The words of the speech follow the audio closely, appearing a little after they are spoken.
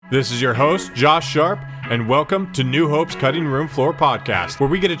This is your host, Josh Sharp, and welcome to New Hope's Cutting Room Floor Podcast, where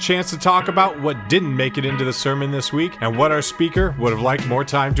we get a chance to talk about what didn't make it into the sermon this week and what our speaker would have liked more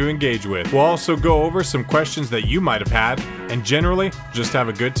time to engage with. We'll also go over some questions that you might have had, and generally, just have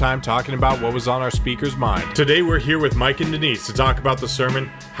a good time talking about what was on our speaker's mind. Today, we're here with Mike and Denise to talk about the sermon,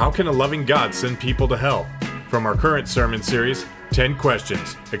 How Can a Loving God Send People to Hell? From our current sermon series, 10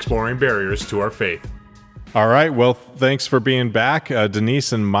 Questions, Exploring Barriers to Our Faith. All right. Well, thanks for being back.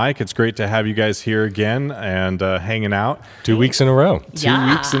 Denise and Mike, it's great to have you guys here again and hanging out. 2 weeks in a row. 2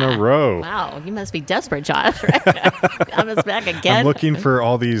 weeks in a row. Wow. You must be desperate, Josh. Right? I'm just back again. I'm looking for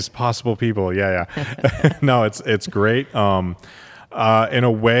all these possible people. Yeah. No, it's great. In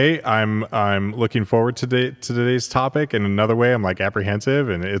a way, I'm looking forward to today's topic. In another way, I'm like apprehensive,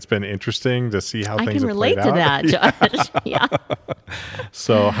 and it's been interesting to see how things have played out. I can relate to that, Josh. Yeah.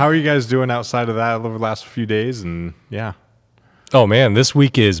 So, how are you guys doing outside of that over the last few days? And yeah. Oh man, this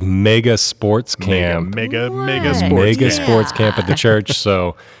week is mega sports camp. Mega sports camp at the church.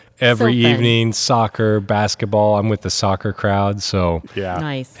 So every evening, soccer, basketball. I'm with the soccer crowd, so yeah,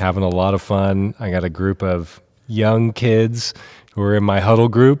 nice. Having a lot of fun. I got a group of young kids who are in my huddle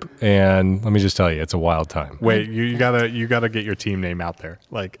group, and let me just tell you, it's a wild time. Wait, you gotta get your team name out there.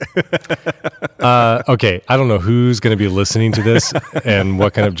 Like, okay, I don't know who's going to be listening to this and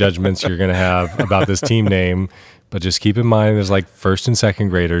what kind of judgments you're going to have about this team name, but just keep in mind there's like first and second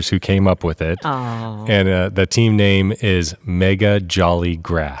graders who came up with it, and the team name is Mega Jolly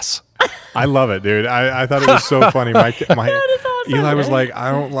Grass. I love it, dude. I thought it was so funny. My that is awesome. Eli was like,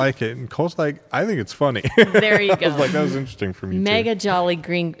 I don't like it. And Cole's like, I think it's funny. There you go. I was like, that was interesting for me Mega too. Jolly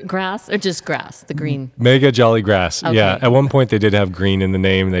green grass, or just grass, the green? Mega Jolly Grass. Okay. Yeah. At one point they did have green in the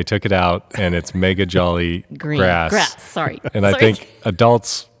name. They took it out, and it's Mega Jolly Green. Grass. Sorry. And I think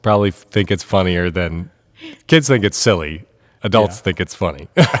adults probably think it's funnier than kids think it's silly. Adults think it's funny.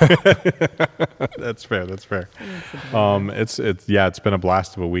 That's fair. It's been a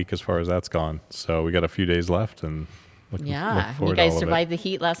blast of a week as far as that's gone. So we got a few days left, and look You forward guys to all survived the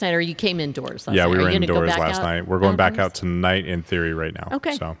heat last night, or you came indoors last night? Yeah, we were Are you gonna go indoors back last out night. We're going back outdoors? out tonight in theory right now.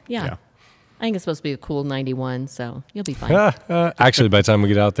 Okay. So, Yeah. I think it's supposed to be a cool 91, so you'll be fine. Actually, by the time we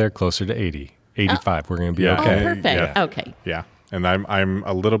get out there, closer to 80, 85, we're going to be Yeah. okay. Oh, perfect. Yeah. Okay. Yeah. And I'm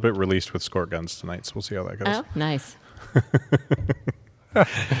a little bit released with squirt guns tonight, so we'll see how that goes. Oh, nice.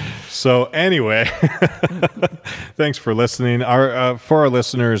 So anyway, thanks for listening. For our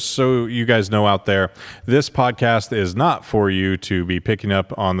listeners, so you guys know out there, this podcast is not for you to be picking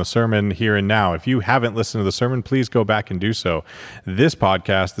up on the sermon here and now. If you haven't listened to the sermon, please go back and do so. This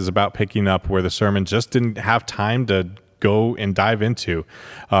podcast is about picking up where the sermon just didn't have time to go and dive into.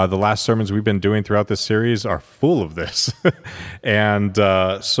 The last sermons we've been doing throughout this series are full of this. And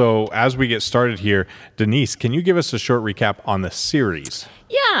so as we get started here, Denise, can you give us a short recap on the series?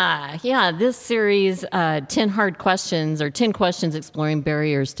 Yeah. This series, 10 Hard Questions, or 10 Questions Exploring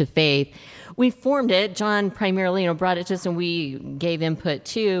Barriers to Faith, we formed it. John primarily, brought it to us, and we gave input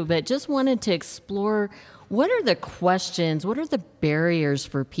too, but just wanted to explore what are the questions, what are the barriers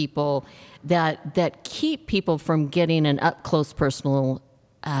for people that keep people from getting an up-close personal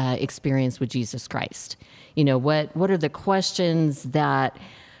experience with Jesus Christ? What are the questions that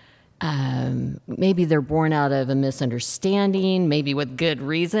maybe they're born out of a misunderstanding, maybe with good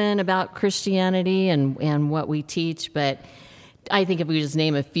reason about Christianity and what we teach, but I think if we just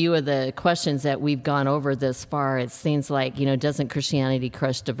name a few of the questions that we've gone over this far, it's things like, doesn't Christianity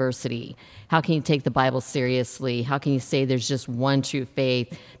crush diversity? How can you take the Bible seriously? How can you say there's just one true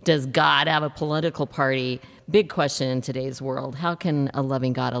faith? Does God have a political party? Big question in today's world. How can a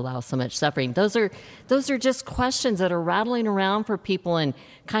loving God allow so much suffering? Those are just questions that are rattling around for people and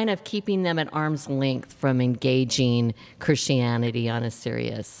kind of keeping them at arm's length from engaging Christianity on a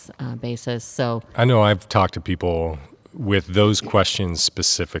serious basis. So I know I've talked to people with those questions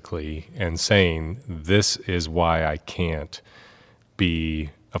specifically and saying, this is why I can't be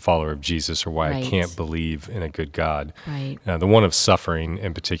a follower of Jesus, or why I can't believe in a good God. Right. The one of suffering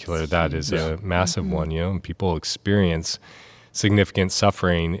in particular, that is a massive one, and people experience significant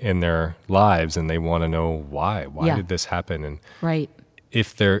suffering in their lives, and they want to know why. Why did this happen? And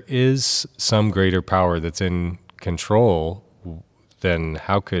if there is some greater power that's in control, then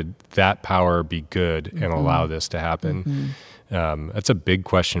how could that power be good and allow this to happen? That's a big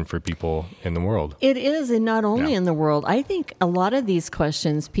question for people in the world. It is, and not only in the world. I think a lot of these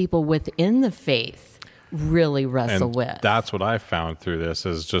questions, people within the faith really wrestle with. That's what I found through this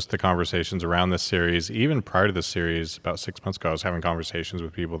is just the conversations around this series. Even prior to the series, about 6 months ago, I was having conversations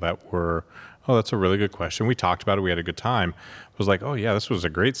with people that were, oh, that's a really good question. We talked about it. We had a good time. I was like, oh, yeah, this was a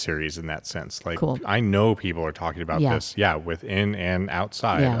great series in that sense. Like, cool. I know people are talking about this, within and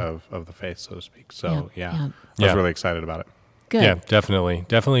outside of the faith, so to speak. So, I was really excited about it. Good. Yeah, definitely.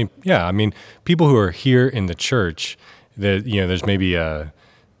 Definitely. Yeah. I mean, people who are here in the church, there's maybe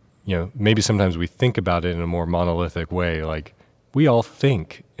maybe sometimes we think about it in a more monolithic way. Like, we all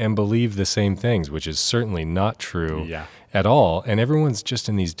think and believe the same things, which is certainly not true at all. And everyone's just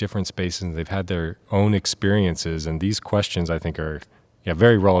in these different spaces and they've had their own experiences. And these questions, I think, are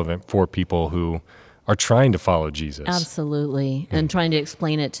very relevant for people who are trying to follow Jesus. Absolutely. And trying to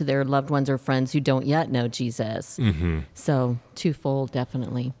explain it to their loved ones or friends who don't yet know Jesus. Mm-hmm. So twofold,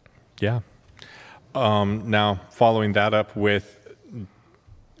 definitely. Yeah. Now, following that up with,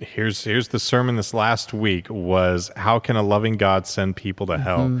 here's the sermon this last week was, how can a loving God send people to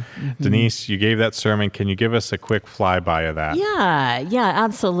hell? Mm-hmm. Denise, you gave that sermon. Can you give us a quick flyby of that? Yeah,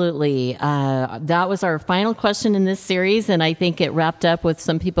 absolutely. That was our final question in this series, and I think it wrapped up with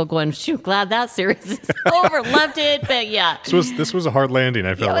some people going, shoot, glad that series is over. Loved it, but yeah. This was a hard landing,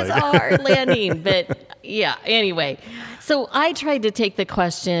 I feel like. It was a hard landing, but yeah, anyway. So I tried to take the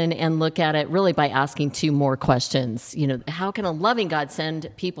question and look at it really by asking two more questions. How can a loving God send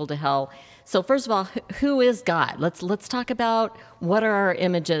people to hell? So first of all, who is God? Let's talk about what are our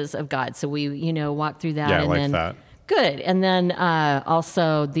images of God. So we walk through that. Yeah, and that. Good. And then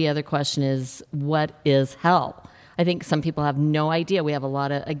also the other question is, what is hell? I think some people have no idea. We have a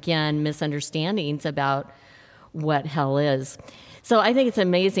lot of, again, misunderstandings about what hell is. So I think it's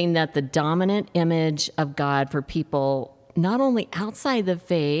amazing that the dominant image of God for people, not only outside the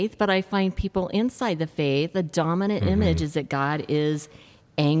faith, but I find people inside the faith, the dominant image is that God is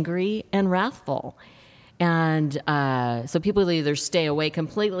angry and wrathful. And so people either stay away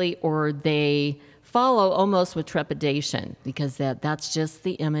completely or they follow almost with trepidation, because that's just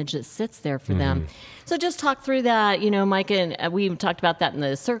the image that sits there for them. So just talk through that. Mike and we talked about that in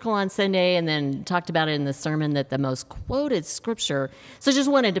the circle on Sunday, and then talked about it in the sermon, that the most quoted scripture. So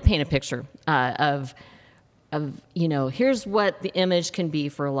just wanted to paint a picture of here's what the image can be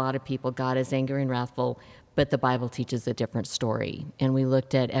for a lot of people. God is angry and wrathful, but the Bible teaches a different story. And we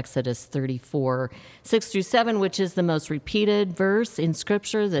looked at Exodus 34, 6-7, which is the most repeated verse in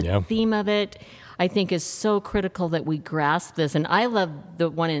Scripture. The theme of it, I think, is so critical that we grasp this. And I love the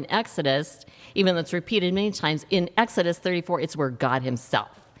one in Exodus, even though it's repeated many times. In Exodus 34, it's where God himself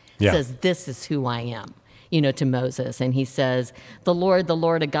says, this is who I am, to Moses. And he says, the Lord,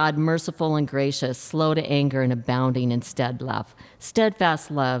 a God merciful and gracious, slow to anger and abounding in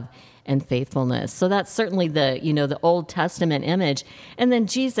steadfast love and faithfulness. So that's certainly the Old Testament image. And then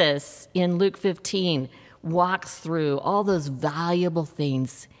Jesus in Luke 15 walks through all those valuable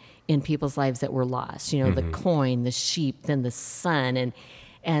things in people's lives that were lost. The coin, the sheep, then the son,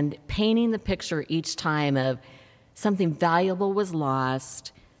 and painting the picture each time of something valuable was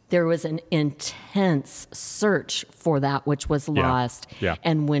lost. There was an intense search for that which was lost,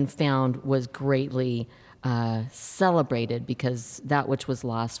 and when found was greatly celebrated, because that which was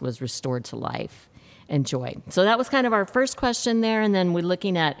lost was restored to life and joy. So that was kind of our first question there. And then we're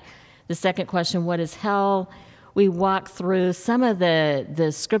looking at the second question, what is hell? We walk through some of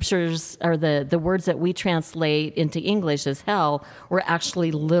the scriptures, or the words that we translate into English as hell were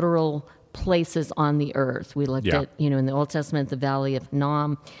actually literal places on the earth. We looked at, in the Old Testament, the Valley of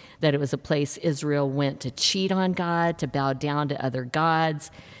Nom, that it was a place Israel went to cheat on God, to bow down to other gods,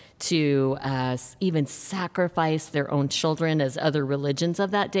 to even sacrifice their own children, as other religions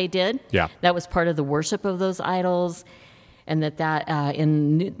of that day did. Yeah. That was part of the worship of those idols. And that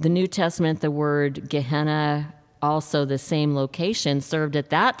in the New Testament, the word Gehenna, also the same location, served at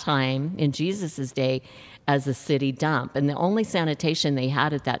that time, in Jesus' day, as a city dump. And the only sanitation they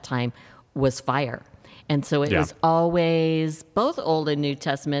had at that time was fire. And so it was always, both Old and New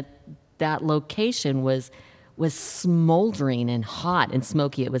Testament, that location was smoldering and hot and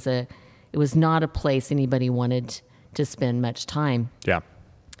smoky. It was not a place anybody wanted to spend much time. Yeah.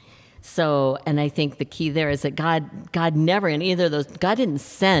 So, and I think the key there is that God never, in either of those, God didn't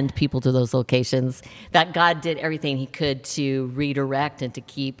send people to those locations. That God did everything he could to redirect and to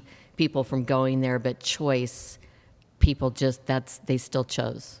keep people from going there, but choice, people they still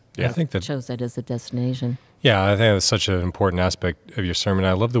chose. Yeah, I think that chose that as a destination. Yeah, I think that's such an important aspect of your sermon.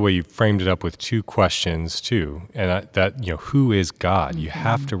 I love the way you framed it up with two questions too, and who is God? You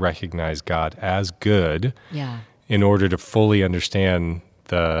have to recognize God as good, in order to fully understand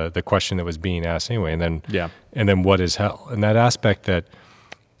the question that was being asked anyway, and then what is hell? And that aspect that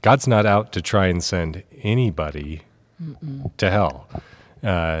God's not out to try and send anybody to hell.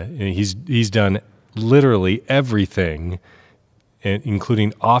 He's done literally everything,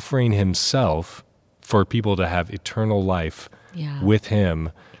 including offering himself for people to have eternal life with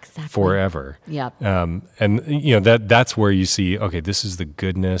him forever. Yep. And that's where you see, okay, this is the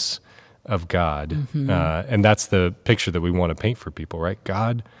goodness of God, and that's the picture that we want to paint for people, right?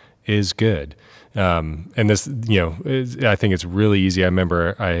 God is good, and this, I think it's really easy. I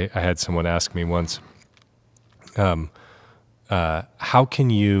remember I had someone ask me once, how can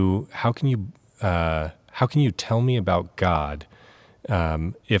you tell me about God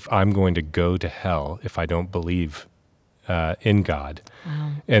if I'm going to go to hell if I don't believe in God?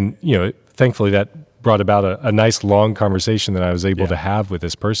 Wow. And thankfully that brought about a nice long conversation that I was able to have with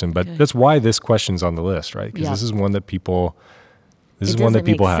this person. But that's why this question's on the list, right? Because this is one that people. This is one that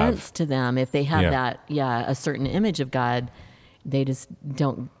people have. It doesn't make sense to them if they have a certain image of God. They just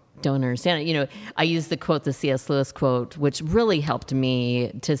don't understand it. I use the quote, the C.S. Lewis quote, which really helped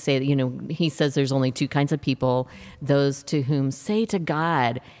me to say that, he says there's only two kinds of people: those to whom say to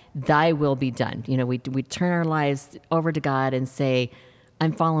God, "Thy will be done." We turn our lives over to God and say,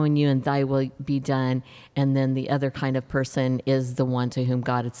 "I'm following you, and Thy will be done." And then the other kind of person is the one to whom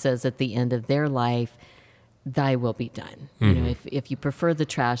God says at the end of their life, "Thy will be done." If you prefer the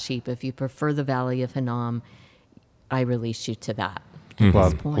trash heap, if you prefer the valley of Hinnom, I release you to that.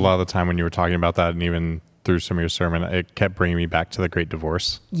 Well, a lot of the time when you were talking about that, and even through some of your sermon, it kept bringing me back to the Great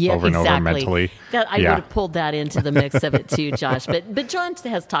Divorce over and over mentally. I would have pulled that into the mix of it too, Josh. But John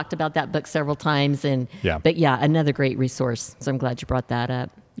has talked about that book several times, but another great resource. So I'm glad you brought that up.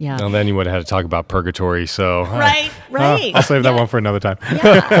 Yeah. And then you would have had to talk about purgatory. So right. I'll save that one for another time.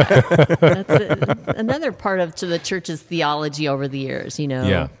 That's another part of the church's theology over the years.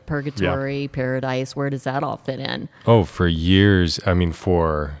 Purgatory, paradise. Where does that all fit in? Oh, for years. I mean,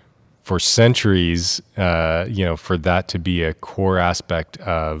 for centuries. For that to be a core aspect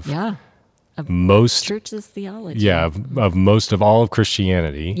of most church's theology. Yeah, of most of all of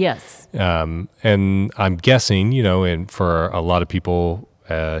Christianity. Yes. And I'm guessing, and for a lot of people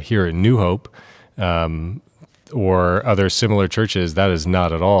here at New Hope or other similar churches, that is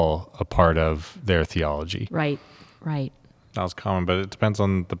not at all a part of their theology. Right. That was common, but it depends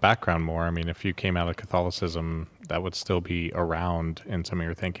on the background more. I mean, if you came out of Catholicism, that would still be around in some of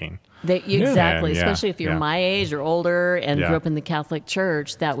your thinking. Exactly, especially if you're my age or older and grew up in the Catholic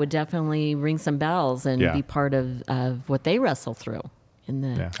Church, that would definitely ring some bells and be part of what they wrestle through.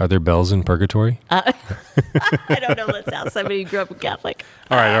 Are there bells in purgatory? I don't know. Let's ask somebody who grew up Catholic.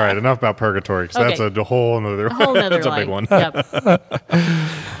 All right. Enough about purgatory, because that's a whole other that's a big one. Yep.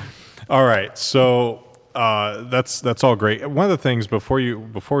 All right. So that's all great. One of the things before we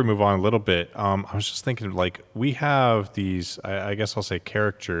move on a little bit, I was just thinking, we have these, I guess I'll say,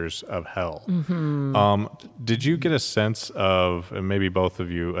 characters of hell. Mm-hmm. Did you get a sense of, and maybe both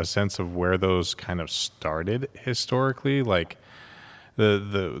of you, a sense of where those kind of started historically?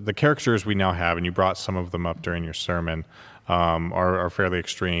 The characters we now have, and you brought some of them up during your sermon, are fairly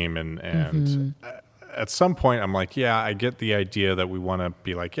extreme, and at some point I'm like, I get the idea that we want to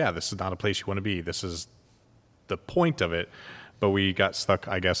be like, this is not a place you want to be. This is the point of it, but we got stuck,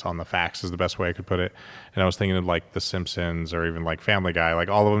 I guess, on the facts is the best way I could put it. And I was thinking of The Simpsons or even Family Guy,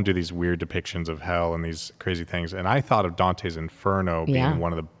 all of them do these weird depictions of hell and these crazy things. And I thought of Dante's Inferno being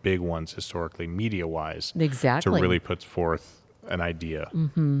one of the big ones historically, media-wise, to really put forth an idea.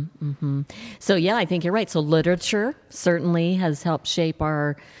 So I think you're right. So literature certainly has helped shape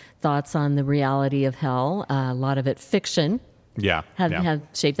our thoughts on the reality of hell. A lot of it fiction have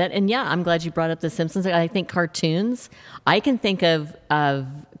shaped that. And I'm glad you brought up The Simpsons. I think cartoons, I can think of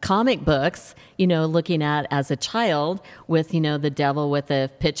comic books, looking at as a child with, the devil with a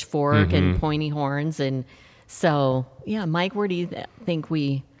pitchfork and pointy horns. And so, Mike, where do you think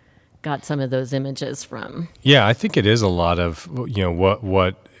we got some of those images from? Yeah, I think it is a lot of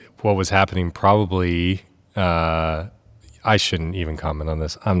what was happening. Probably, I shouldn't even comment on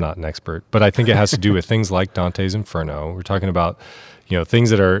this. I'm not an expert, but I think it has to do with things like Dante's Inferno. We're talking about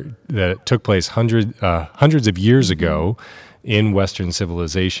things that took place hundreds of years ago in Western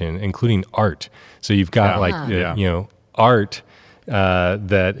civilization, including art. So you've got art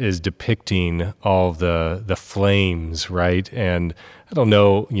that is depicting all the flames, right? And I don't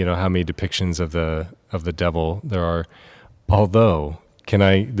know, how many depictions of the devil there are. Although,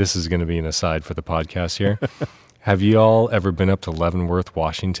 this is going to be an aside for the podcast here. Have you all ever been up to Leavenworth,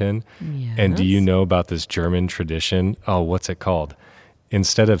 Washington? Yes. And do you know about this German tradition? Oh, what's it called?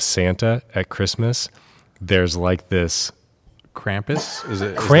 Instead of Santa at Christmas, there's this Krampus? Is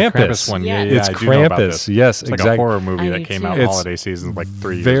it Krampus? Krampus one? Yes. Yeah, It's I do know about Krampus. this. Yes, it's exactly. like a horror movie I that do came too. out It's holiday season like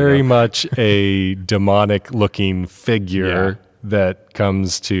 3 years very ago. much a demonic-looking figure that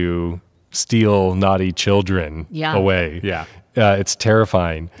comes to steal naughty children Yeah. away. Yeah. It's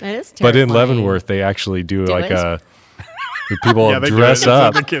terrifying. It is But in terrifying. Leavenworth, they actually do like it? people Yeah, they do dress it.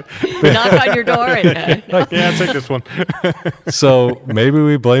 up. Knock on your door and Yeah, take this one. So maybe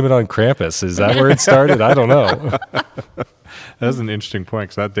we blame it on Krampus. Is that where it started? I don't know. That's an interesting point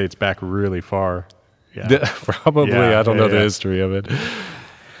because that dates back really far. Yeah. Probably. Yeah, I don't know the yeah. history of it.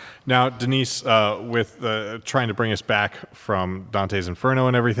 Now, Denise, with trying to bring us back from Dante's Inferno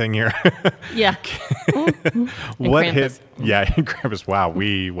and everything here, yeah. what Krampus. hit? Yeah, Krampus.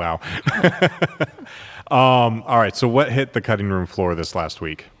 Wow. All right. So, what hit the cutting room floor this last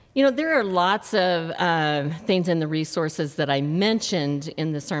week? You know, there are lots of things in the resources that I mentioned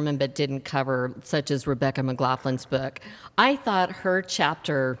in the sermon but didn't cover, such as Rebecca McLaughlin's book. I thought her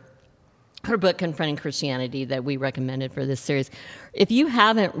book, Confronting Christianity, that we recommended for this series, if you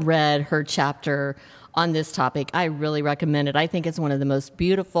haven't read her chapter on this topic, I really recommend it. I think it's one of the most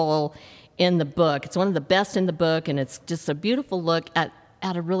beautiful in the book. It's one of the best in the book, and it's just a beautiful look at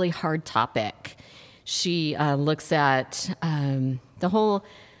a really hard topic. She looks at the whole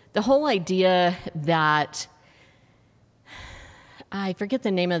idea that, I forget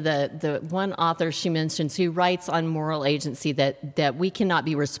the name of the one author she mentions who writes on moral agency that we cannot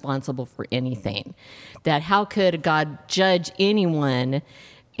be responsible for anything, that how could God judge anyone?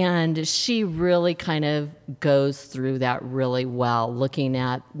 And she really kind of goes through that really well, looking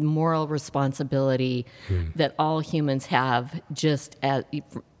at moral responsibility that all humans have just as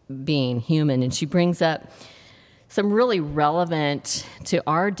being human. And she brings up some really relevant to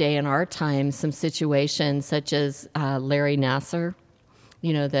our day and our time, some situations such as Larry Nassar,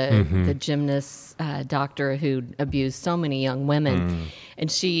 you know, the gymnast doctor who abused so many young women.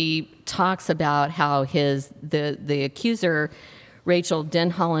 And she talks about how the accuser, Rachel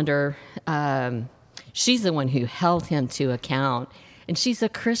Denhollander, she's the one who held him to account. And she's a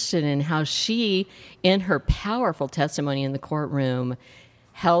Christian, and how she, in her powerful testimony in the courtroom,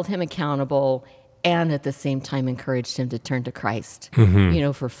 held him accountable and at the same time encouraged him to turn to Christ, you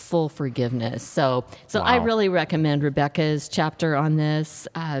know, for full forgiveness. So Wow. I really recommend Rebecca's chapter on this.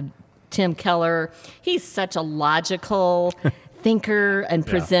 Tim Keller, he's such a logical thinker and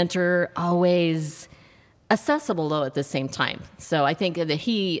presenter, always accessible though at the same time. So I think that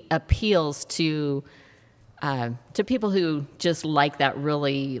he appeals to people who just like that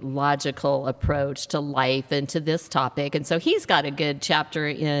really logical approach to life and to this topic. And so he's got a good chapter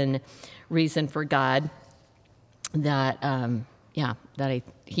in Reason for God that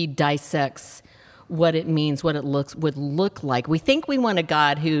he dissects what it means, what it would look like. We think we want a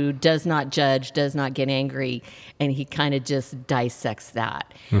God who does not judge, does not get angry, and he kind of just dissects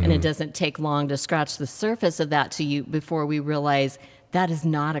that. And it doesn't take long to scratch the surface of that to you before we realize that is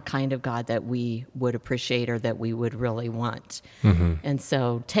not a kind of God that we would appreciate or that we would really want. And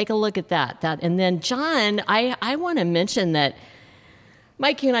so take a look at that. And then John, I want to mention that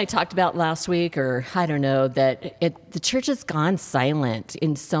Mike, you and I talked about last week, or I don't know, that the church has gone silent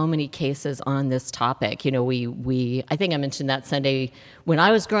in so many cases on this topic. You know, I think I mentioned that Sunday when I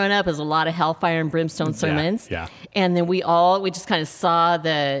was growing up, it was a lot of hellfire and brimstone sermons. Yeah. And then we just kind of saw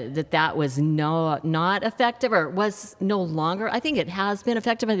that was not effective, or it was no longer. I think it has been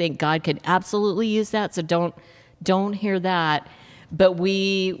effective. I think God could absolutely use that. So don't hear that. But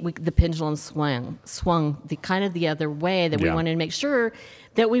the pendulum swung the kind of the other way, that we wanted to make sure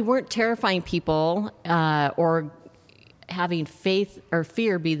that we weren't terrifying people or having faith or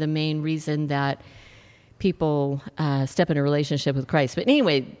fear be the main reason that people step in a relationship with Christ. But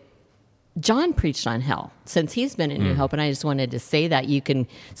anyway, John preached on hell since he's been in New Hope, and I just wanted to say that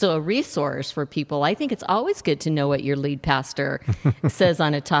so a resource for people. I think it's always good to know what your lead pastor says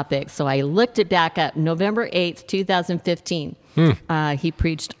on a topic. So I looked it back up, November 8th, 2015. He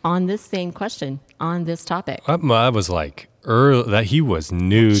preached on this same question, on this topic. I was like early, that he was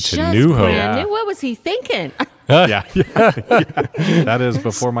new to Just New Hope. brand new. What was he thinking? Yeah. That is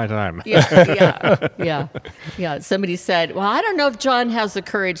before my time. Yeah. Somebody said, well, I don't know if John has the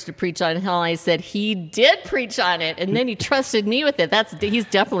courage to preach on hell. And I said, he did preach on it, and then he trusted me with it. He's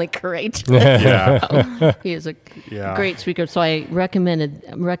definitely courageous. Yeah. He is a great speaker. So I recommend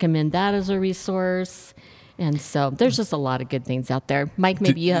that as a resource. And so there's just a lot of good things out there. Mike,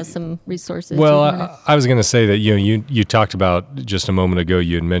 maybe you have some resources. Well, I was going to say that you talked about just a moment ago.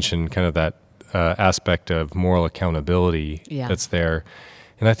 You had mentioned kind of that aspect of moral accountability that's there,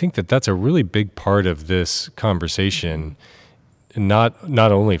 and I think that that's a really big part of this conversation. Not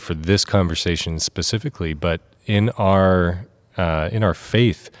only for this conversation specifically, but in our in our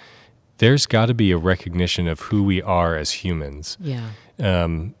faith, there's got to be a recognition of who we are as humans. Yeah.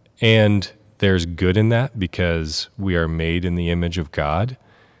 And there's good in that because we are made in the image of God,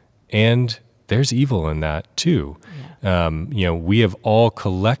 and there's evil in that too. Yeah. We have all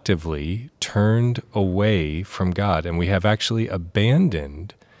collectively turned away from God, and we have actually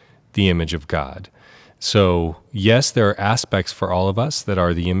abandoned the image of God. So yes, there are aspects for all of us that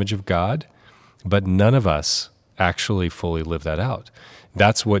are the image of God, but none of us actually fully live that out.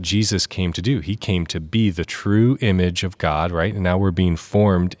 That's what Jesus came to do. He came to be the true image of God, right? And now we're being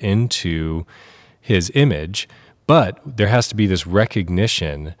formed into his image, but there has to be this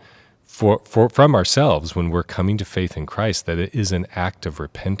recognition from ourselves when we're coming to faith in Christ that it is an act of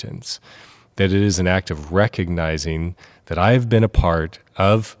repentance, that it is an act of recognizing that I have been a part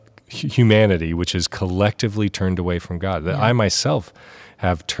of humanity, which is collectively turned away from God, that I myself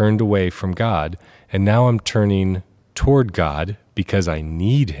have turned away from God, and now I'm turning toward God because I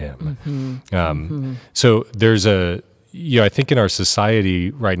need him. So there's I think in our society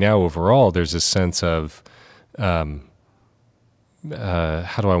right now overall, there's a sense of, how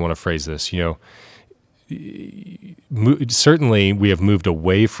do I want to phrase this? Certainly we have moved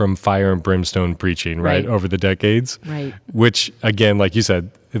away from fire and brimstone preaching, right, over the decades, right? Which, again, like you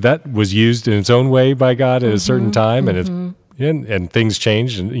said, that was used in its own way by God at a certain time, and it's and things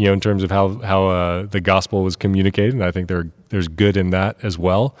changed, in terms of how the gospel was communicated. And I think there's good in that as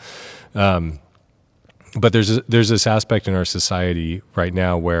well. But there's this aspect in our society right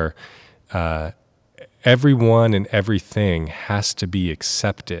now where everyone and everything has to be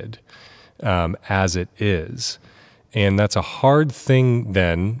accepted as it is. And that's a hard thing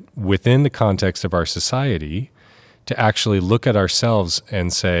then within the context of our society to actually look at ourselves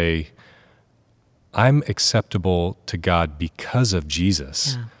and say, I'm acceptable to God because of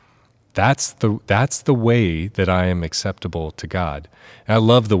Jesus. Yeah. That's the way that I am acceptable to God. And I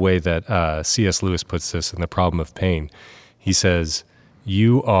love the way that C.S. Lewis puts this in The Problem of Pain. He says, when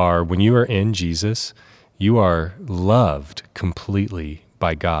you are in Jesus, you are loved completely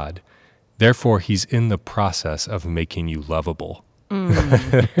by God. Therefore, he's in the process of making you lovable.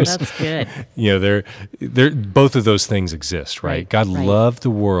 That's good. Both of those things exist, right? God loved the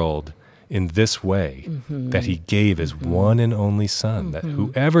world in this way, that he gave his one and only Son, that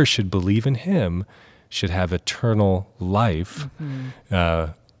whoever should believe in him should have eternal life.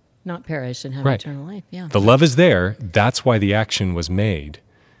 Not perish and have eternal life, yeah. The love is there. That's why the action was made.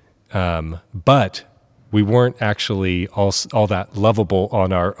 But we weren't actually all that lovable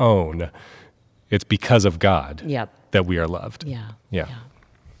on our own. It's because of God that we are loved. Yeah.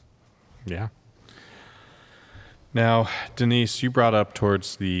 Now, Denise, you brought up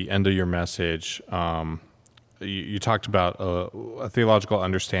towards the end of your message, you talked about a theological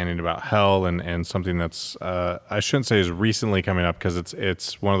understanding about hell and something that's, I shouldn't say is recently coming up, because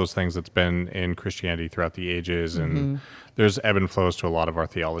it's one of those things that's been in Christianity throughout the ages, and there's ebb and flows to a lot of our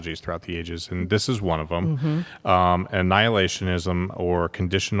theologies throughout the ages, and this is one of them, annihilationism or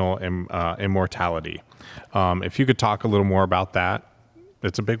conditional immortality. If you could talk a little more about that.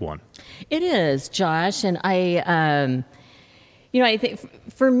 It's a big one. It is, Josh. And I think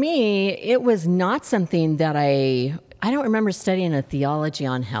for me, it was not something that I don't remember studying a theology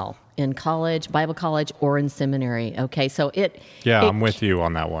on hell in college, Bible college, or in seminary. Okay, so I'm with you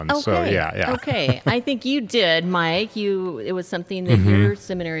on that one. Okay, so yeah. Okay, I think you did, Mike. It was something that your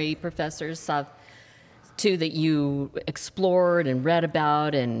seminary professors saw too, that you explored and read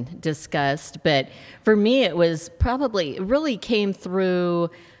about and discussed. But for me, it really came through,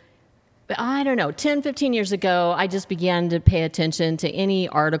 10, 15 years ago. I just began to pay attention to any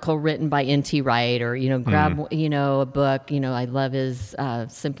article written by N.T. Wright, or, grab, a book. I love his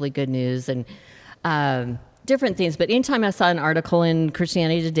Simply Good News and different things. But anytime I saw an article in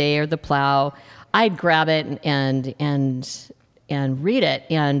Christianity Today or The Plow, I'd grab it and read it.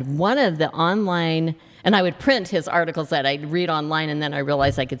 And one of the online... And I would print his articles that I'd read online, and then I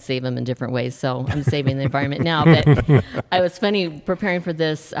realized I could save them in different ways. So I'm saving the environment now. But I was funny preparing for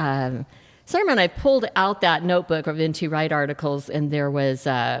this sermon. I pulled out that notebook of N.T. Wright articles, and there was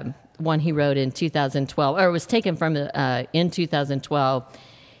one he wrote in 2012, or it was taken from in 2012.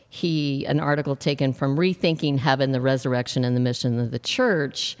 An article taken from Rethinking Heaven, the Resurrection, and the Mission of the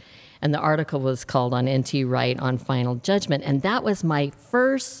Church. And the article was called On N.T. Wright on Final Judgment. And that was my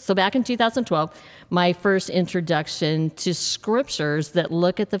first, so back in 2012, my first introduction to scriptures that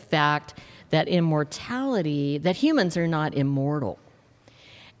look at the fact that immortality, that humans are not immortal.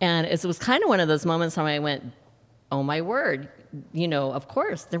 And it was kind of one of those moments when I went, oh my word, of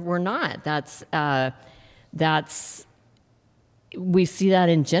course, we're not. That's we see that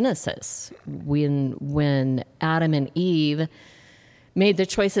in Genesis when Adam and Eve made the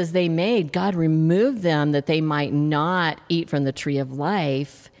choices they made. God removed them that they might not eat from the tree of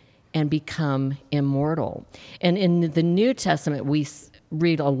life and become immortal. And in the New Testament, we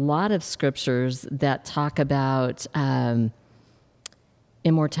read a lot of scriptures that talk about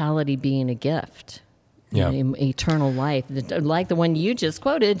immortality being a gift, eternal life, like the one you just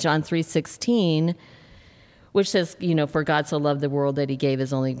quoted, John 3:16, which says, for God so loved the world that he gave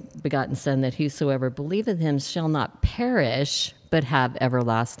his only begotten Son, that whosoever believeth him shall not perish, but have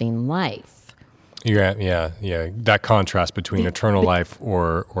everlasting life. Yeah. That contrast between eternal life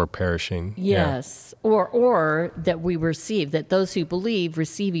or perishing. Yes, yeah. Or that we receive, that those who believe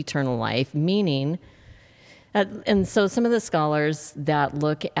receive eternal life, meaning, and so some of the scholars that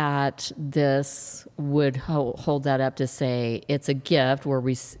look at this would hold that up to say it's a gift where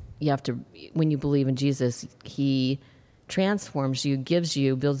you have to, when you believe in Jesus, he transforms you, gives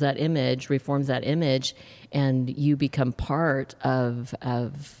you, builds that image, reforms that image, and you become part of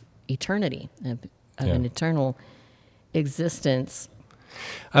eternity, of an eternal existence.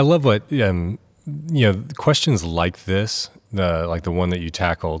 I love what, questions like this, like the one that you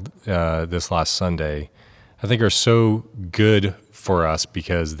tackled this last Sunday, I think are so good for us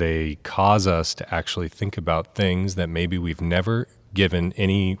because they cause us to actually think about things that maybe we've never given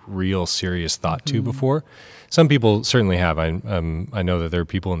any real serious thought to before. Some people certainly have. I know that there are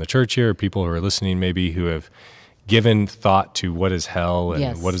people in the church here, people who are listening maybe who have given thought to what is hell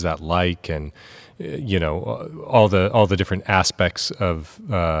and what is that like, and all the different aspects of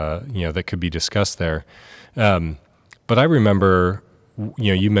that could be discussed there. But I remember,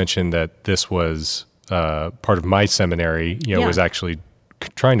 you mentioned that this was part of my seminary. Was actually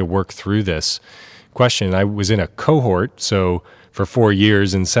trying to work through this question. I was in a cohort, so for 4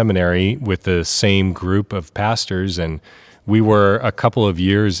 years in seminary with the same group of pastors, and we were a couple of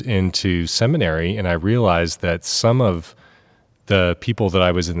years into seminary, and I realized that some of the people that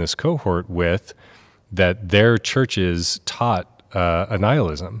I was in this cohort with, that their churches taught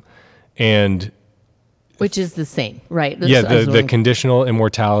annihilism, and which is the same, right? The conditional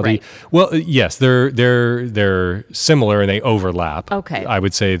immortality. Right. Well, yes, they're similar and they overlap. Okay, I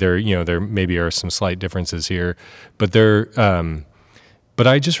would say there maybe are some slight differences here, but they're. But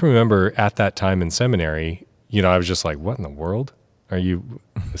I just remember at that time in seminary, I was just like, "What in the world? Are you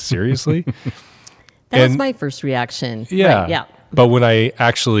seriously?" That was my first reaction. Yeah, right, yeah. But when I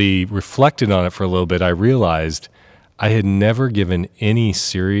actually reflected on it for a little bit, I realized I had never given any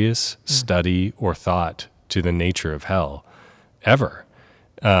serious study or thought to the nature of hell, ever.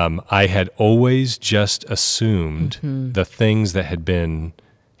 I had always just assumed the things that had been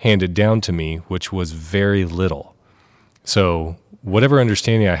handed down to me, which was very little. So whatever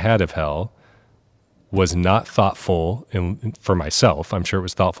understanding I had of hell was not thoughtful for myself. I'm sure it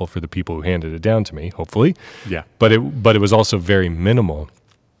was thoughtful for the people who handed it down to me, hopefully. Yeah. But it was also very minimal.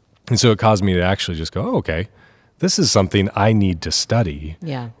 And so it caused me to actually just go, okay, this is something I need to study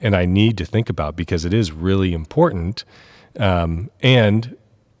and I need to think about because it is really important. And,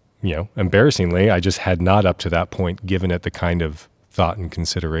 embarrassingly, I just had not up to that point given it the kind of thought and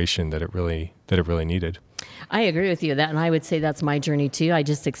consideration that it really needed. I agree with you that, and I would say that's my journey too. I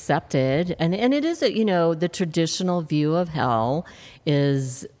just accepted, and it is the traditional view of hell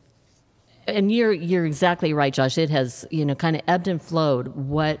is, and you're exactly right, Josh. It has kind of ebbed and flowed.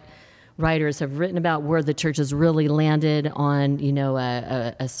 What writers have written about where the church has really landed on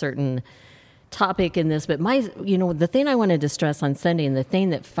a certain topic in this, but the thing I wanted to stress on Sunday, and the thing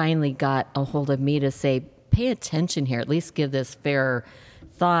that finally got a hold of me to say, pay attention here, at least give this fair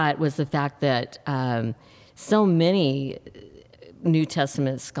thought, was the fact that so many New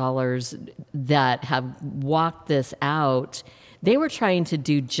Testament scholars that have walked this out, they were trying to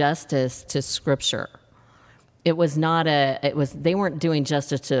do justice to Scripture. They weren't doing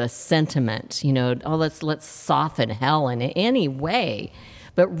justice to a sentiment, let's soften hell in any way,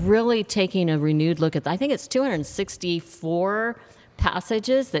 but really taking a renewed look at, I think it's 264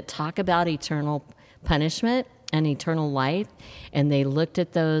 passages that talk about eternal punishment and eternal life, and they looked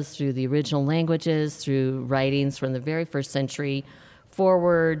at those through the original languages, through writings from the very first century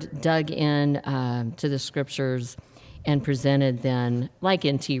forward, dug in to the Scriptures, and presented then, like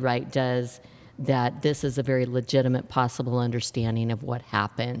N.T. Wright does, that this is a very legitimate possible understanding of what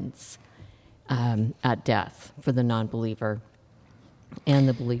happens at death for the non-believer and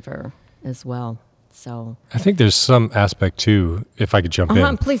the believer as well. So I think there's some aspect too, if I could jump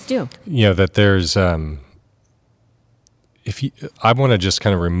in. Please do. That there's I want to just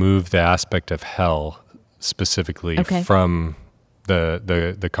kind of remove the aspect of hell specifically from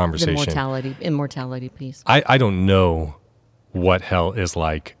the conversation. The immortality piece. I don't know what hell is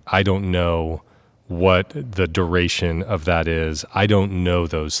like. I don't know what the duration of that is. I don't know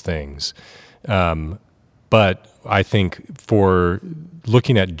those things. But I think for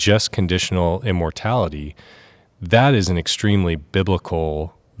looking at just conditional immortality, that is an extremely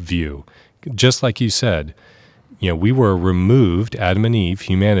biblical view. Just like you said, we were removed, Adam and Eve,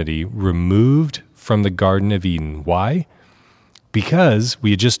 humanity, removed from the Garden of Eden. Why? Because we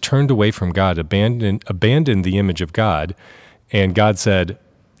had just turned away from God, abandoned the image of God, and God said,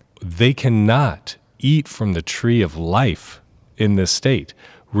 they cannot eat from the tree of life in this state.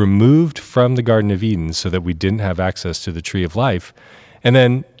 Removed from the Garden of Eden so that we didn't have access to the tree of life. And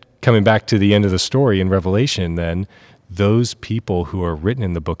then coming back to the end of the story in Revelation, then those people who are written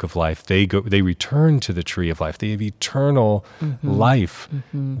in the book of life, they return to the tree of life. They have eternal life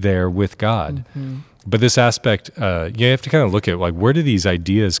there with God. But this aspect, you have to kind of look at where do these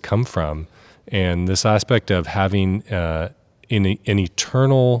ideas come from? And this aspect of having an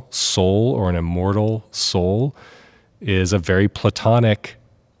eternal soul or an immortal soul is a very Platonic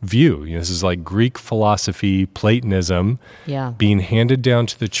view. This is like Greek philosophy, Platonism, being handed down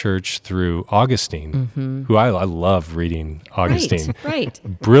to the church through Augustine, who I love reading Augustine. Right.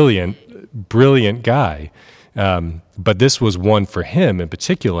 Brilliant guy. But this was one for him in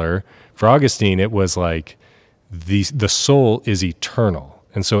particular. For Augustine, it was like the soul is eternal,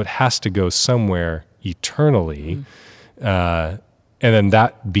 and so it has to go somewhere eternally. And then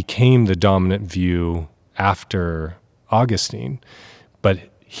that became the dominant view after Augustine. But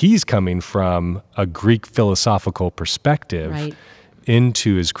he's coming from a Greek philosophical perspective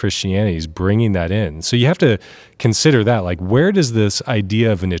into his Christianity. He's bringing that in. So you have to consider that, where does this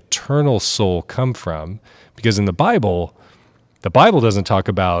idea of an eternal soul come from? Because in the Bible doesn't talk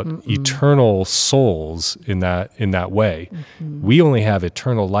about eternal souls in that way. We only have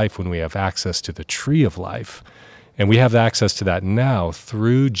eternal life when we have access to the tree of life. And we have access to that now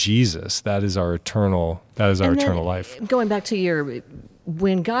through Jesus. That is our eternal life. Going back to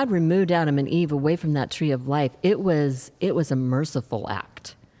when God removed Adam and Eve away from that tree of life, it was a merciful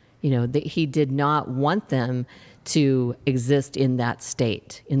act. He did not want them to exist in that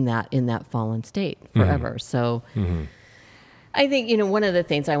state, in that fallen state forever. So I think, one of the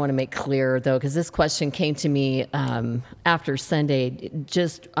things I want to make clear, though, because this question came to me after Sunday,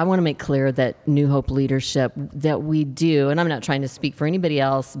 I want to make clear that New Hope leadership, that we do, and I'm not trying to speak for anybody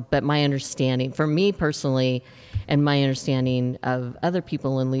else, but my understanding, for me personally, and my understanding of other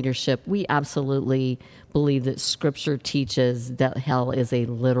people in leadership, we absolutely believe that Scripture teaches that hell is a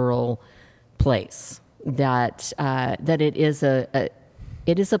literal place, that it is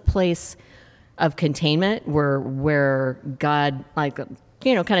a place of containment where God, kind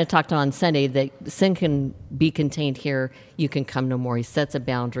of talked on Sunday, that sin can be contained here. You can come no more. He sets a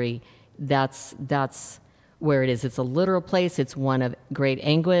boundary. That's where it is. It's a literal place. It's one of great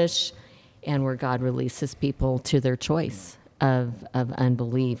anguish, and where God releases people to their choice of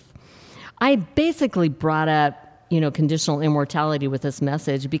unbelief. I basically brought up, conditional immortality with this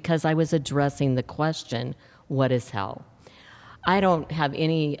message because I was addressing the question, what is hell? I don't have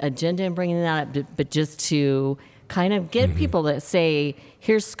any agenda in bringing that up, but just to kind of get people that say,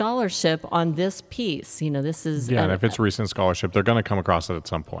 here's scholarship on this piece. This is... Yeah, and if it's recent scholarship, they're going to come across it at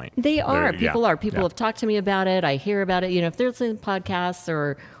some point. They are. People are. People have talked to me about it. I hear about it. If they're listening to podcasts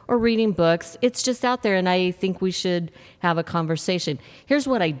or reading books, it's just out there, and I think we should have a conversation. Here's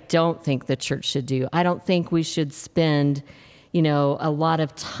what I don't think the church should do. I don't think we should spend, a lot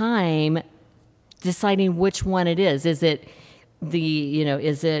of time deciding which one it is. Is it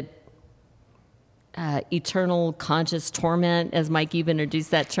eternal conscious torment, as Mike even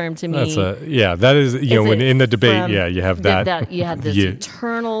introduced that term to me? That is, when in the debate, you have that. You have this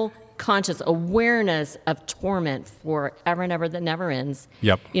eternal conscious awareness of torment forever and ever that never ends.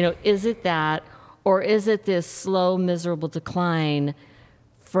 Yep. Is it that, or is it this slow, miserable decline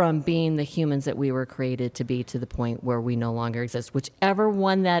from being the humans that we were created to be to the point where we no longer exist? Whichever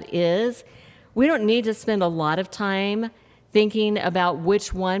one that is, we don't need to spend a lot of time thinking about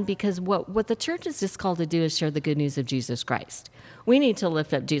which one, because what the church is just called to do is share the good news of Jesus Christ. We need to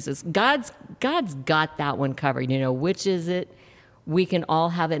lift up Jesus. God's got that one covered. Which is it? We can all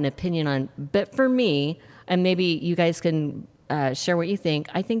have an opinion on. But for me, and maybe you guys can share what you think,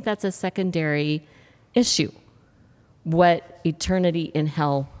 I think that's a secondary issue. What eternity in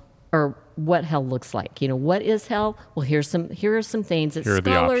hell, or what hell looks like. What is hell? Well, here are some things that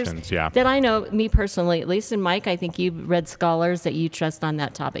scholars that I know, me personally, at least, and Mike, I think you've read scholars that you trust on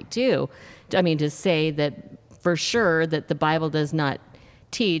that topic too. To say that for sure that the Bible does not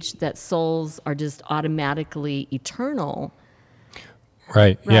teach that souls are just automatically eternal.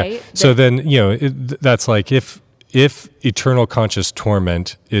 Right? Yeah. So then, that's like if if eternal conscious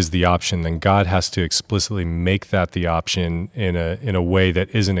torment is the option, then God has to explicitly make that the option in a way that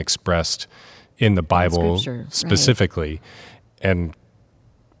isn't expressed in the Bible specifically. Right. And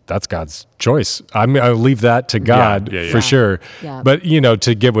that's God's choice. I'll leave that to God for sure. Yeah. But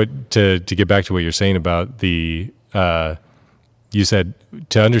to get back to what you're saying about the you said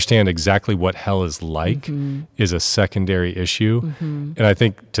to understand exactly what hell is like is a secondary issue. Mm-hmm. And I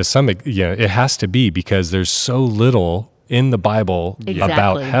think to some, it has to be, because there's so little in the Bible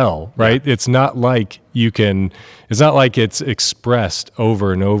about hell, right? Yeah. It's not like it's expressed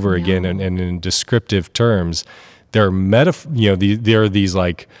over and over again and in descriptive terms. There are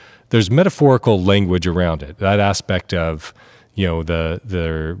there's metaphorical language around it. That aspect of,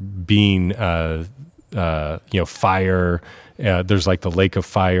 there being, fire. There's like the lake of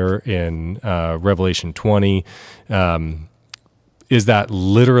fire in Revelation 20. Is that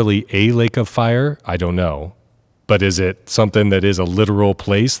literally a lake of fire? I don't know. But is it something that is a literal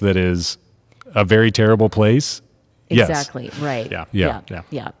place that is a very terrible place? Exactly. Yes. Right.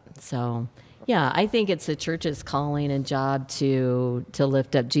 Yeah. So, I think it's the church's calling and job to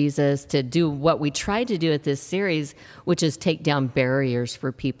lift up Jesus, to do what we try to do at this series, which is take down barriers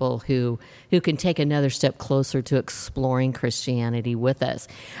for people who can take another step closer to exploring Christianity with us.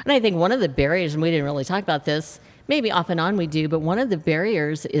 And I think one of the barriers, and we didn't really talk about this, maybe off and on we do, but one of the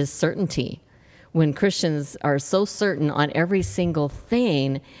barriers is certainty. When Christians are so certain on every single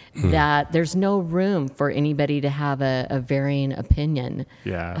thing that there's no room for anybody to have a varying opinion.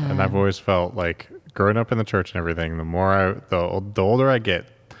 Yeah, and I've always felt like growing up in the church and everything, the older I get,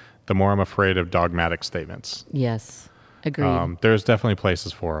 the more I'm afraid of dogmatic statements. Yes, agreed. There's definitely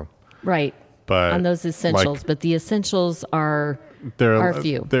places for them. Right, but on those essentials, but the essentials are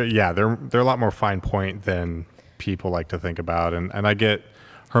few. They're a lot more fine point than people like to think about, and I get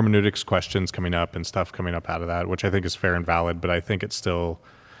hermeneutics questions coming up and stuff coming up out of that, which I think is fair and valid, but I think it's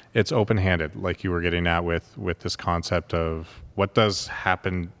open-handed, like you were getting at with this concept of what does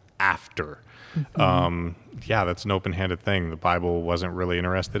happen after. Mm-hmm. That's an open-handed thing. The Bible wasn't really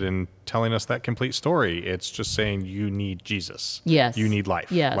interested in telling us that complete story. It's just saying you need Jesus. Yes. You need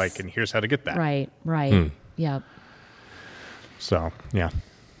life. Yes. And here's how to get that. Right. Yeah. So, yeah.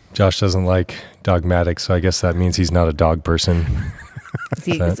 Josh doesn't like dogmatics, so I guess that means he's not a dog person.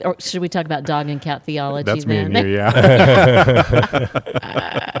 Or should we talk about dog and cat theology? That's then? me and you, yeah.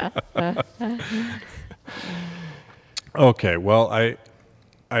 Okay, well, I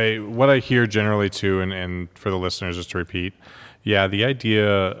what I hear generally too, and for the listeners, just to repeat, the idea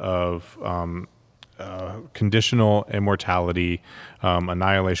of conditional immortality,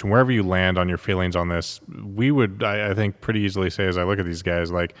 annihilation, wherever you land on your feelings on this, we would, I think, pretty easily say, as I look at these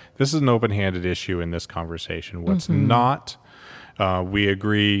guys, like, this is an open-handed issue in this conversation. What's not... we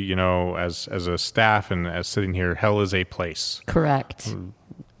agree, as a staff and as sitting here, hell is a place. Correct.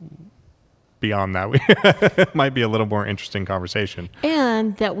 Beyond that, it might be a little more interesting conversation.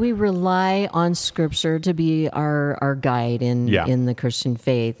 And that we rely on Scripture to be our guide in the Christian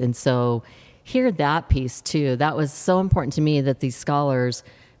faith. And so hear that piece too. That was so important to me, that these scholars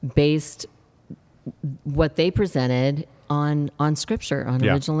based what they presented on Scripture, on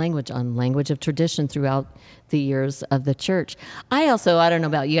original language, on language of tradition throughout the years of the church. I don't know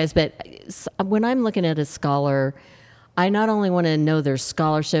about you guys, but when I'm looking at a scholar, I not only want to know their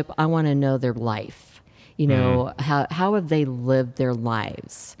scholarship, I want to know their life. How have they lived their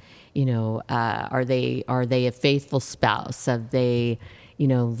lives? Are they a faithful spouse? Have they,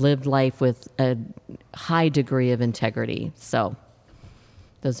 lived life with a high degree of integrity? So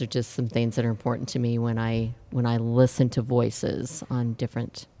those are just some things that are important to me when I listen to voices on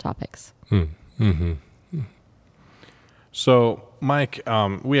different topics. Mm-hmm. So, Mike,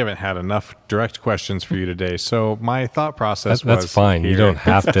 we haven't had enough direct questions for you today. So my thought process was... That's fine. Here. You don't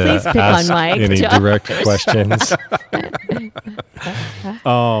have to ask any direct questions.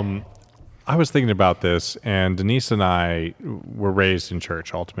 I was thinking about this, and Denise and I were raised in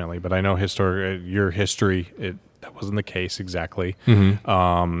church ultimately, but I know your history, that wasn't the case exactly.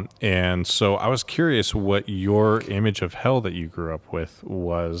 Mm-hmm. And so I was curious what your image of hell that you grew up with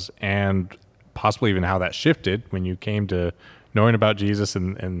was, and possibly even how that shifted when you came to knowing about Jesus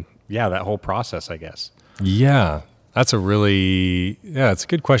and that whole process, I guess. Yeah, that's it's a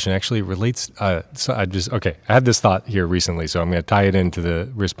good question. Actually, it relates. I had this thought here recently, so I'm going to tie it into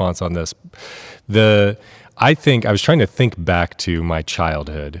the response on this. I think I was trying to think back to my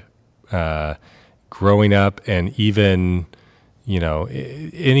childhood, growing up, and even,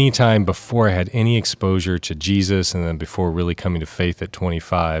 any time before I had any exposure to Jesus, and then before really coming to faith at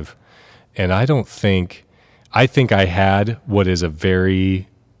 25. And I think I had what is a very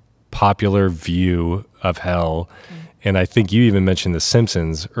popular view of hell. And I think you even mentioned The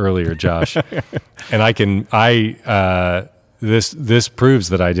Simpsons earlier, Josh. And this proves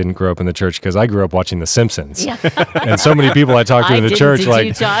that I didn't grow up in the church because I grew up watching The Simpsons. Yeah. And so many people I talk to in the church, like,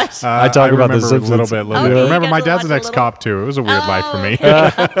 you, Josh? I talk about The Simpsons a little bit. Okay, remember, my dad's an ex-cop too. It was a weird life for me.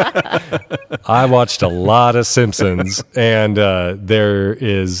 I watched a lot of Simpsons, and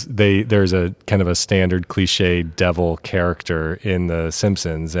there's a kind of a standard cliche devil character in The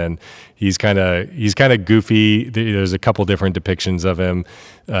Simpsons, and he's kind of goofy. There's a couple different depictions of him.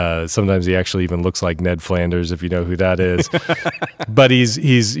 Sometimes he actually even looks like Ned Flanders, if you know who that is. But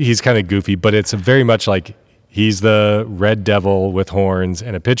he's kind of goofy. But it's very much like he's the red devil with horns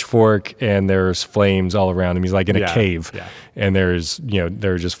and a pitchfork, and there's flames all around him. He's like in a cave, and there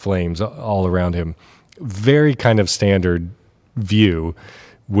are just flames all around him. Very kind of standard view,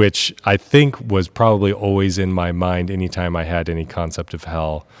 which I think was probably always in my mind anytime I had any concept of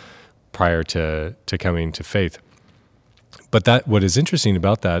hell prior to coming to faith. But what is interesting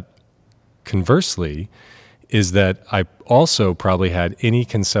about that, conversely, is that I also probably had any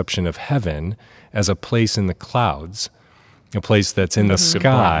conception of heaven as a place in the clouds, a place that's in the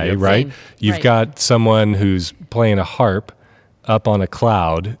sky, right? Same. You've got someone who's playing a harp up on a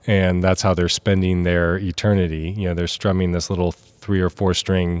cloud, and that's how they're spending their eternity. They're strumming this little 3 or 4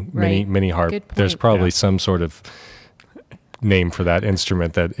 string mini harp. There's probably some sort of name for that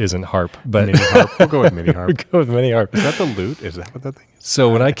instrument that isn't harp, but mini harp. We'll go with mini harp. We'll go with mini harp. Is that the lute? Is that what that thing is? So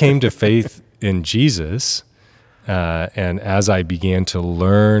when I came to faith in Jesus, and as I began to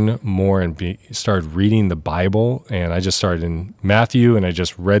learn more and started reading the Bible, and I just started in Matthew, and I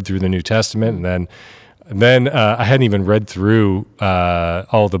just read through the New Testament, and then I hadn't even read through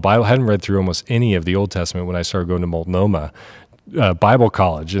all the Bible. I hadn't read through almost any of the Old Testament when I started going to Multnomah Bible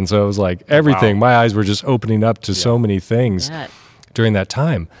College. And so it was like everything. Wow. My eyes were just opening up to so many things during that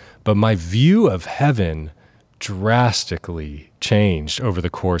time. But my view of heaven drastically changed over the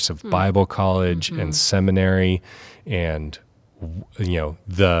course of Bible college and seminary, and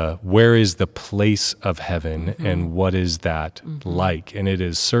where is the place of heaven and what is that like? And it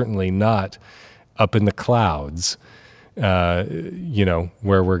is certainly not up in the clouds, where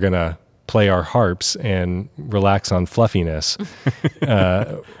we're going to play our harps and relax on fluffiness,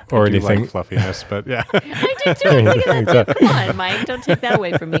 or anything. Like fluffiness, but yeah. I do too. Look at that too. Come on, Mike. Don't take that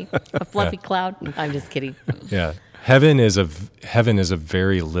away from me. A fluffy cloud. I'm just kidding. Yeah. Heaven is a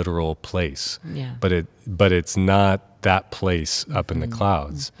very literal place. Yeah. But it's not that place up in the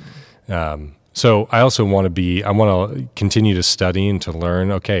clouds. So I also want to continue to study and to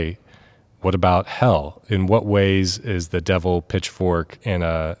learn, okay, what about hell? In what ways is the devil, pitchfork, and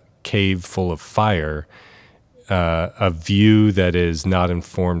a cave full of fire a view that is not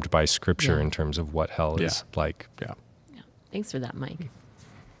informed by Scripture in terms of what hell is like? Yeah. Thanks for that, Mike.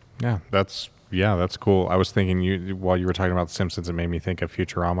 Yeah, that's cool. I was thinking while you were talking about The Simpsons, it made me think of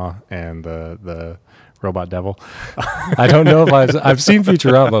Futurama and the robot devil. I don't know if I've seen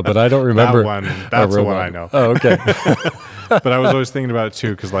Futurama, but I don't remember that one. That's the one I know. Oh, okay. But I was always thinking about it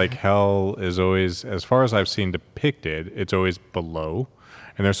too, because like hell is always, as far as I've seen depicted, it's always below,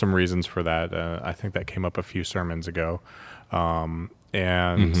 and there's some reasons for that. I think that came up a few sermons ago,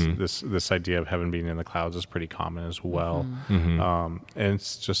 and this idea of heaven being in the clouds is pretty common as well. And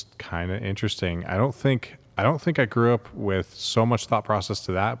it's just kind of interesting. I don't think I grew up with so much thought process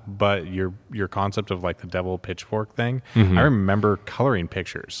to that, but your concept of like the devil pitchfork thing, I remember coloring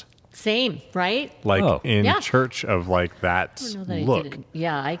pictures. Same, right? Like in church of like that look.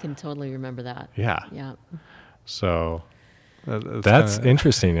 I can totally remember that. Yeah. So that's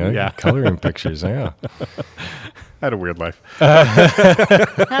interesting. Yeah. Coloring pictures. Yeah. I had a weird life.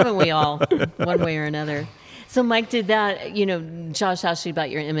 Haven't we all, one way or another? So, Mike, did that, Josh asked you about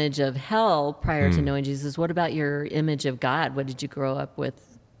your image of hell prior to knowing Jesus. What about your image of God? What did you grow up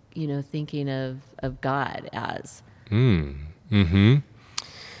with, thinking of God as?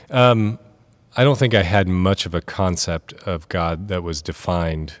 I don't think I had much of a concept of God that was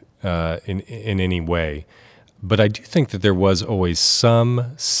defined in any way. But I do think that there was always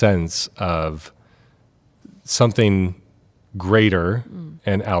some sense of something greater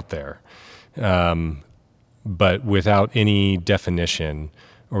and out there. But without any definition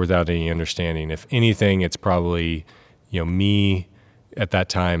or without any understanding. If anything, it's probably, me at that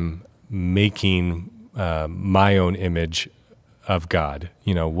time making my own image of God.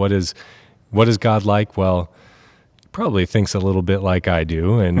 What is God like? Well, he probably thinks a little bit like I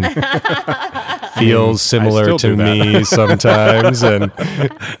do and feels similar to me sometimes. And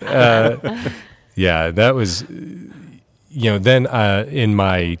that was, then in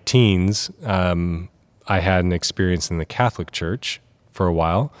my teens, I had an experience in the Catholic Church for a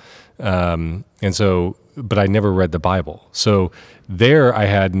while, And so, but I never read the Bible. So there I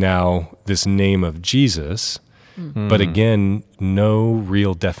had now this name of Jesus, but again, no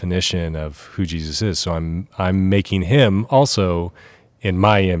real definition of who Jesus is. So I'm making him also in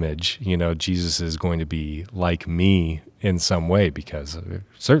my image. Jesus is going to be like me in some way, because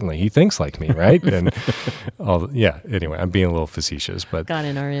certainly he thinks like me, right? And anyway, I'm being a little facetious, but God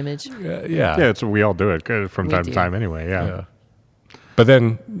in our image. Yeah, we all do it from time to time anyway. Yeah. But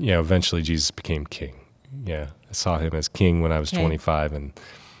then, eventually Jesus became king. Yeah, I saw him as king when I was 25, and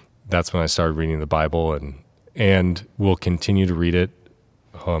that's when I started reading the Bible, and will continue to read it,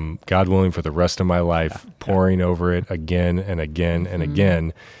 God willing, for the rest of my life, poring over it again and again and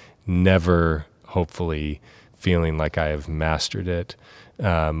again, never, hopefully, feeling like I have mastered it,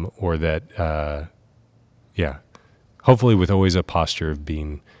 or that, hopefully with always a posture of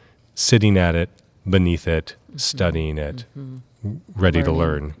being sitting at it, beneath it, studying it, ready to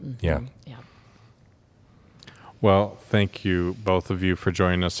learn. Yeah. Well, thank you, both of you, for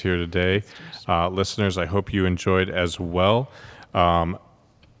joining us here today. Listeners, I hope you enjoyed as well.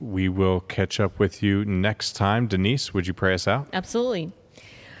 We will catch up with you next time. Denise, would you pray us out? Absolutely.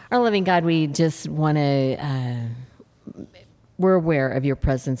 Our loving God, we just want to, we're aware of your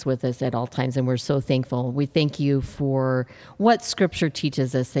presence with us at all times, and we're so thankful. We thank you for what Scripture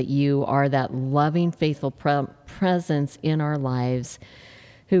teaches us, that you are that loving, faithful presence in our lives,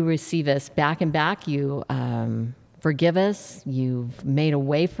 who receive us back and back. You forgive us. You've made a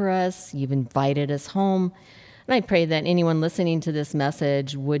way for us. You've invited us home. And I pray that anyone listening to this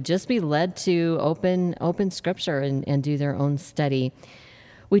message would just be led to open Scripture and do their own study.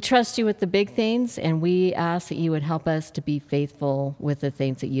 We trust you with the big things, and we ask that you would help us to be faithful with the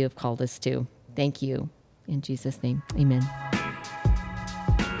things that you have called us to. Thank you. In Jesus' name, amen.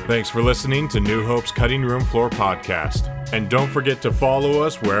 Thanks for listening to New Hope's Cutting Room Floor podcast. And don't forget to follow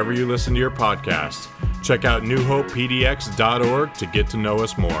us wherever you listen to your podcasts. Check out newhopepdx.org to get to know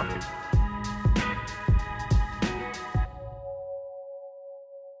us more.